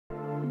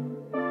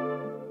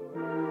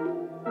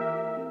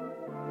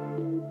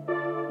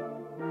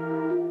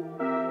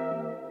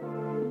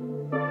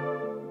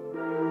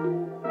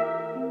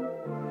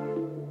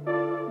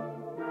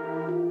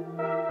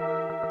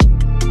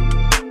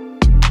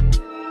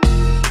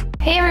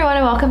Hey everyone,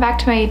 and welcome back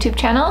to my YouTube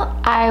channel.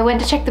 I went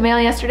to check the mail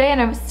yesterday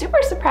and I was super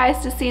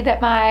surprised to see that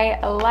my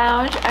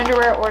lounge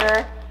underwear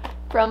order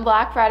from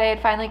Black Friday had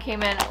finally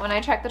came in. When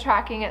I checked the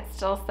tracking, it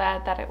still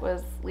said that it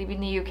was leaving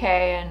the UK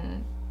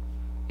and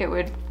it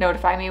would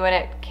notify me when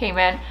it came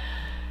in.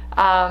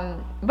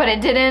 But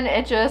it didn't,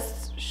 it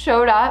just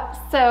showed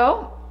up.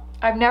 So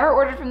I've never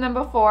ordered from them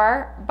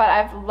before, but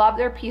I've loved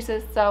their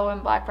pieces. So when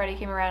Black Friday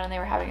came around and they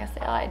were having a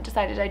sale, I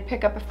decided I'd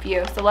pick up a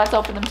few. So let's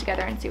open them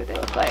together and see what they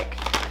look like.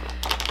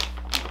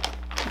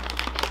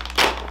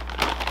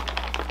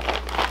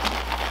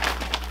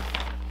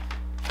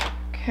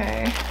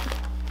 Okay,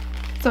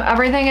 so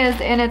everything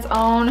is in its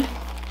own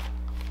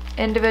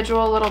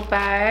individual little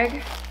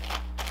bag.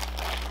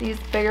 These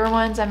bigger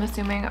ones, I'm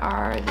assuming,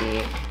 are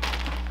the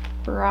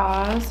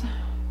bras.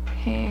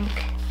 Pink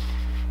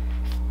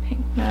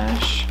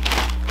mesh.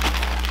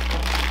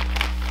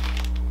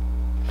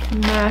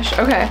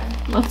 Okay,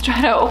 let's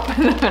try to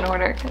open them in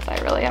order because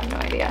I really have no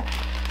idea.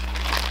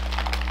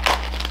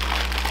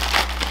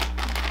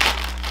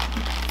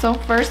 So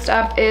first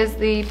up is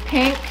the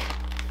pink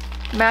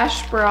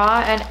mesh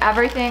bra, and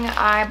everything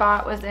I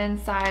bought was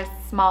in size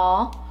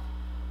small.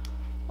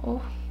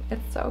 Oh,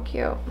 it's so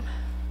cute.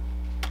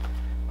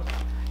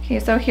 Okay,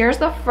 so here's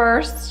the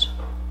first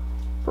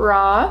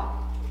bra.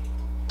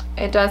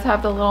 It does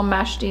have the little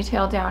mesh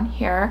detail down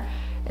here.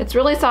 It's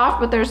really soft,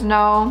 but there's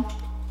no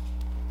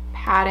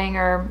padding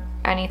or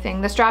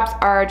anything. The straps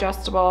are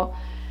adjustable,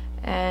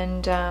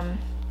 and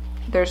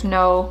there's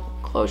no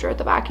closure at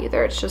the back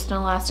either. It's just an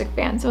elastic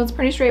band, so it's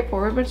pretty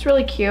straightforward, but it's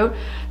really cute.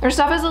 Their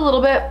stuff is a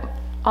little bit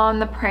on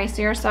the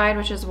pricier side,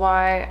 which is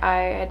why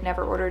I had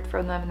never ordered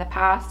from them in the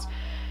past.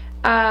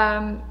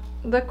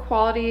 The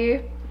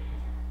quality,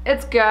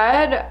 it's good.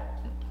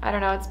 I don't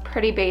know, it's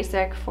pretty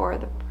basic for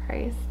the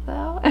price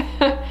though.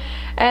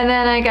 And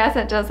then I guess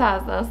it just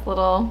has this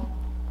little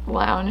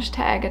lounge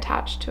tag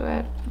attached to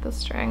it with the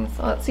string.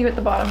 So let's see what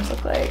the bottoms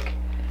look like.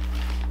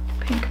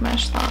 Pink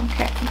mesh thong,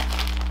 okay.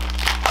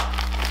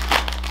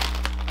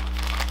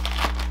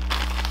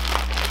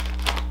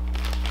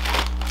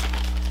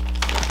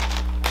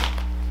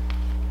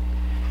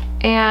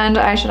 And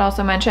I should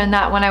also mention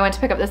that when I went to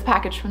pick up this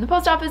package from the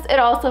post office, it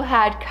also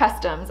had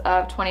customs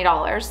of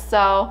 $20.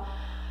 So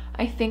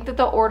I think that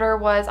the order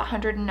was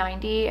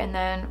 $190 and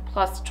then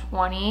plus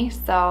 20,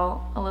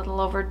 so a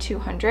little over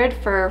 $200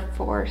 for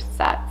 4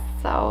 sets.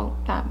 So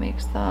that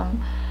makes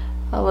them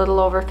a little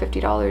over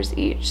 $50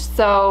 each.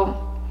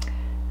 So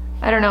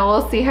I don't know,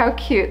 we'll see how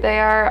cute they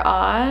are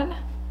on.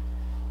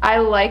 I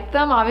like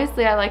them,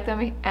 obviously I like them,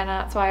 and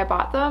that's why I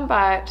bought them,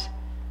 but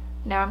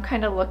now I'm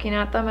kind of looking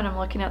at them and I'm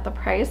looking at the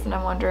price and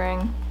I'm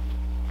wondering,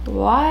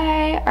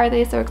 why are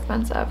they so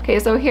expensive? Okay,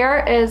 so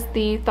here is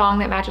the thong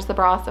that matches the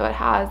bra. So it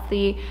has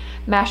the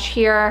mesh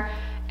here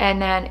and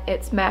then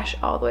it's mesh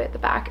all the way at the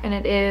back, and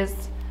it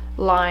is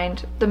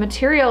lined. The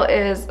material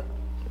is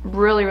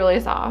really, really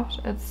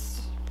soft.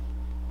 It's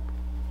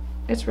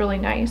really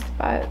nice,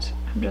 but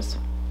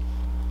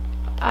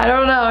I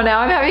don't know.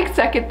 Now I'm having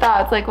second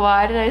thoughts, like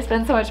why did I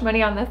spend so much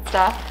money on this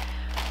stuff?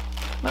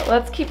 But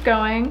let's keep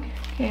going.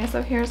 Okay,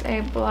 so here's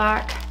a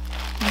black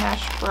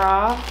mesh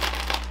bra.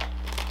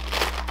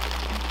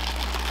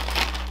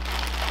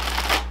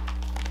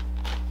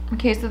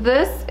 Okay, so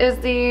this is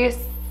the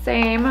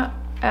same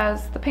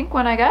as the pink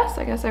one, I guess.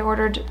 I guess I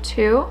ordered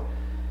 2.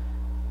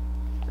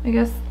 I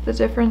guess the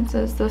difference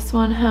is this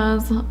one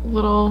has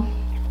little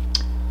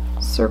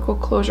circle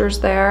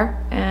closures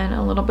there and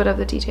a little bit of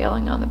the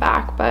detailing on the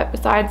back. But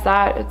besides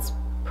that, it's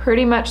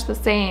pretty much the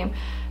same.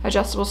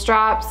 Adjustable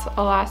straps,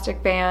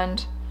 elastic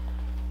band,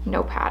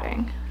 no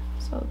padding.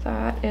 So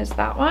that is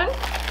that one.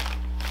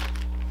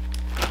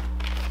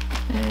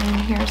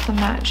 And here's the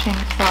matching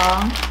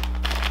thong.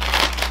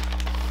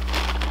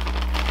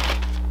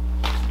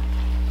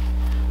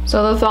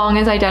 So the thong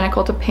is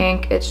identical to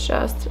pink, it's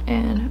just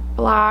in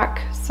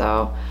black.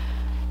 So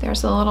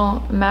there's a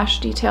little mesh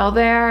detail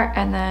there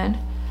and then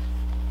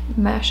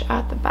mesh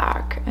at the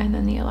back and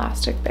then the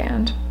elastic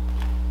band.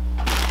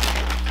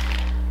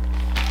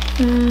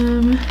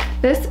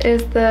 This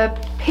is the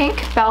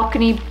pink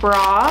balcony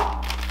bra.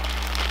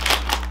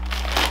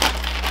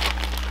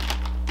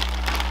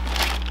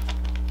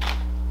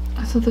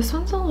 So this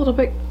one's a little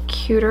bit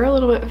cuter, a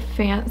little bit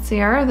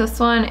fancier. This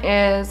one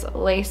is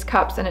lace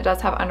cups and it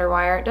does have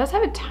underwire. It does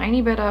have a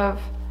tiny bit of,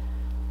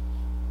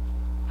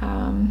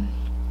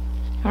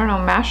 I don't know,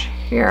 mesh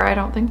here. I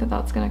don't think that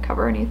that's gonna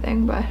cover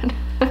anything, but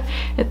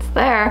it's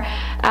there.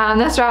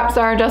 The straps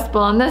are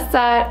adjustable in this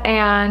set,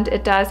 and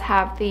it does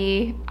have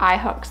the eye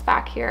hooks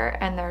back here,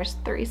 and there's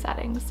 3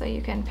 settings, so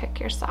you can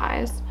pick your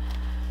size.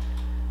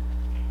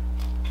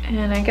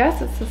 And I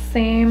guess it's the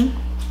same,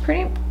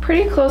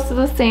 pretty close to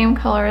the same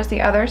color as the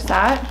other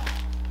set.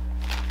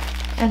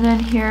 And then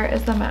here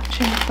is the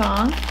matching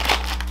thong.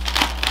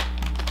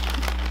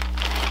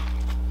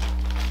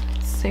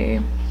 Let's see.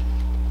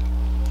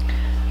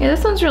 Yeah,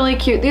 this one's really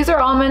cute. These are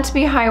all meant to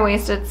be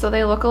high-waisted, so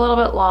they look a little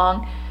bit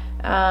long.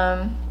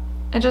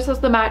 It just has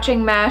the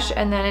matching mesh,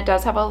 and then it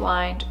does have a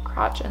lined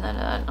crotch and then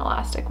an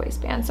elastic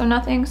waistband. So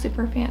nothing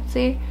super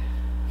fancy,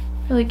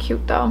 Really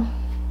cute though.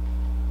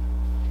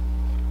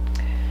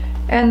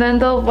 And then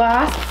the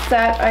last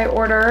set I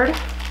ordered,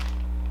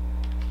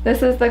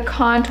 this is the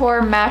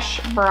contour mesh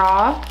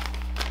bra.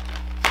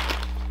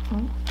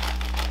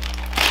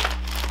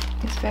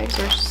 These bags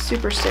are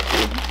super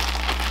sticky.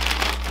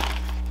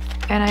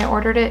 And I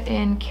ordered it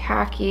in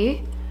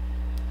khaki.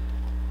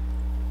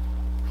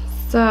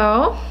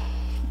 So,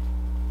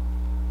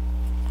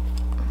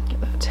 get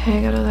that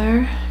tag out of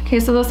there. Okay,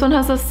 so this one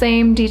has the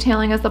same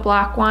detailing as the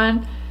black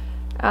one.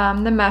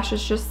 The mesh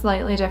is just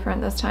slightly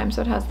different this time,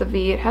 so it has the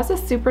V. It has a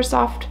super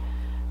soft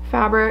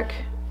fabric.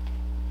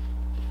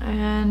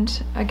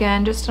 And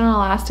again, just an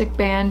elastic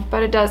band,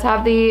 but it does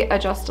have the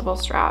adjustable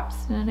straps.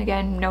 And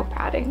again, no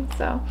padding,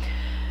 so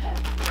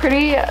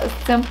pretty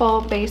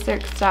simple,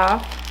 basic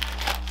stuff.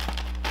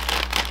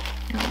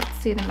 Now let's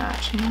see the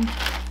matching.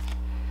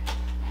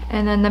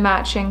 And then the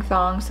matching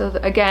thong. So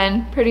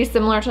again, pretty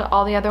similar to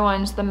all the other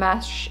ones. The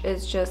mesh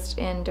is just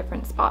in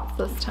different spots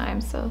this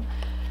time. So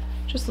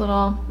just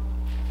little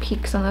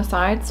peaks on the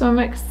side. So I'm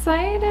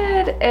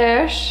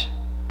excited-ish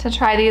to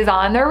try these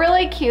on. They're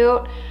really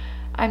cute.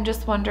 I'm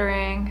just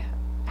wondering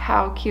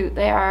how cute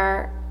they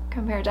are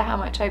compared to how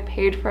much I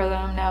paid for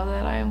them now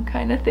that I'm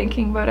kind of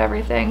thinking about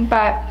everything.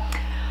 But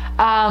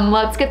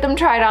let's get them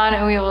tried on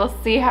and we will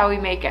see how we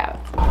make out.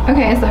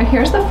 Okay, so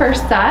here's the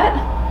first set.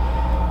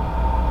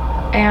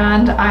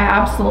 And I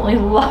absolutely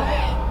love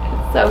it.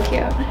 It's so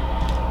cute.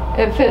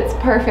 It fits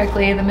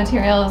perfectly. The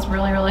material is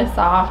really, really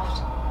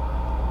soft.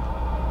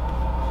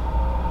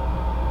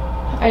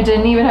 I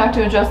didn't even have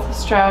to adjust the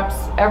straps.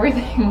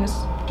 Everything was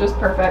just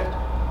perfect.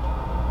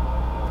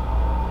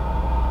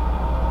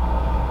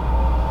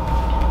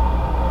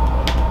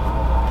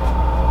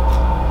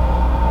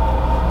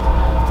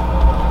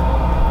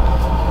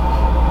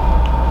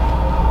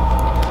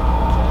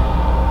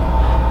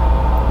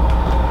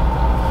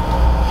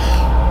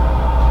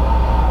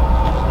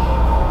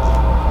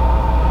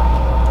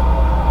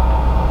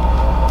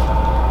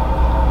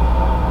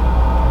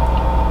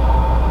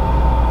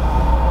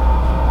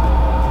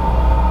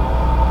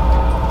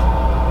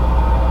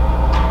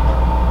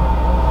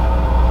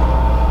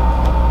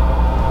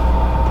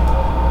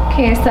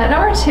 Okay, set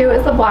number 2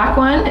 is the black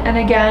one, and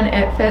again,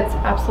 it fits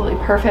absolutely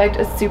perfect.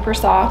 It's super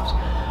soft,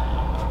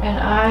 and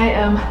I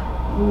am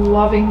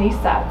loving these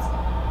sets.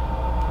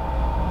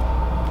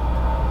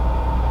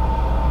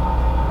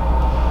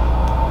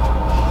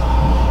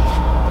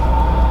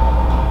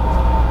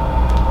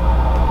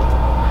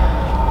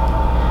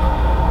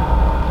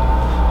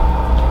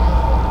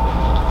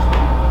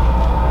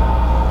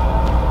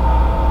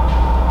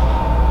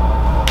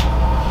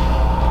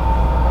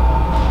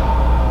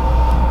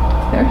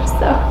 They're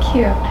so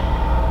cute.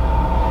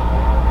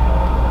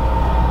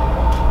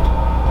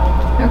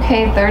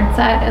 Okay, third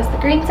set is the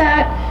green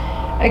set.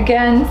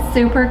 Again,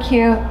 super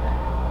cute.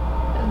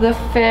 The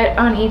fit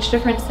on each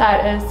different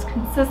set is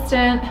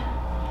consistent.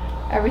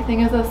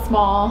 Everything is a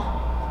small,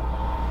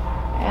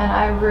 and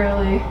I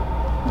really,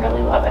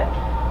 really love it.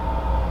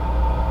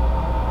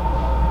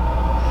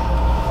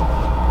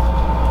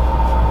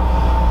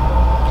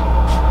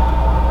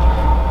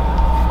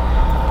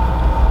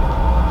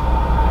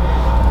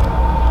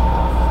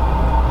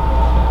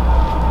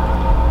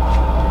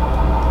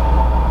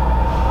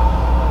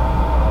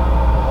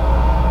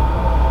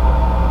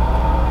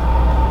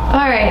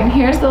 And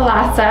here's the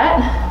last set.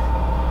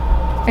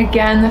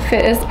 Again, the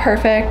fit is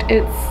perfect.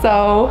 It's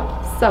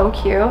so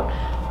cute.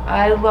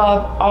 I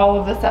love all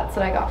of the sets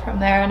that I got from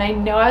there, and I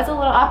know I was a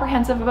little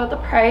apprehensive about the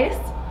price,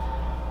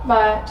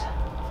 but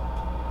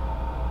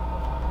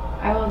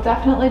I will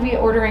definitely be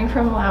ordering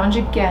from Lounge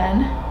again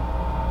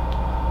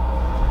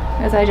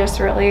because I just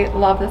really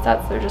love the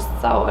sets. They're just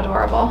so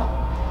adorable.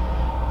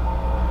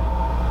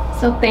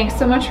 So thanks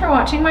so much for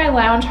watching my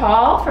Lounge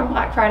haul from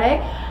Black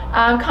Friday.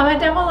 Comment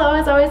down below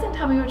as always and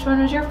tell me which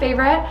one was your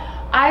favorite.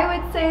 I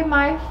would say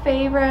my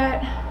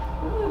favorite,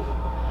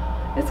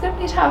 it's gonna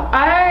be tough.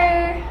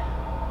 I'm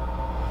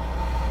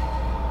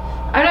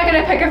not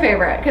gonna pick a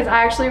favorite because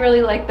I actually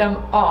really like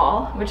them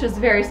all, which is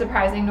very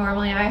surprising.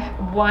 Normally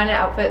one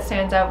outfit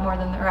stands out more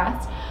than the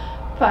rest.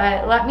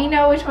 But let me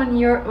know which one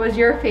was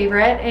your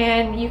favorite,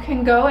 and you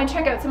can go and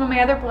check out some of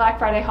my other Black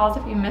Friday hauls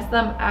if you missed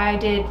them. I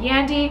did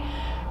Yandy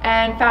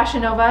and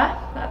Fashion Nova.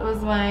 That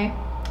was my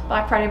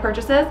Black Friday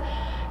purchases.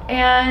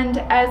 And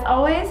as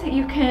always,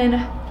 you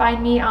can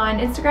find me on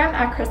Instagram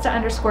at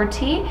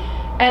Krista_T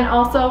and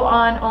also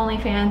on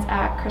OnlyFans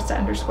at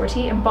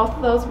Krista_T, and both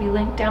of those we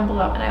link down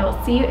below, and I will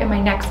see you in my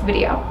next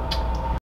video.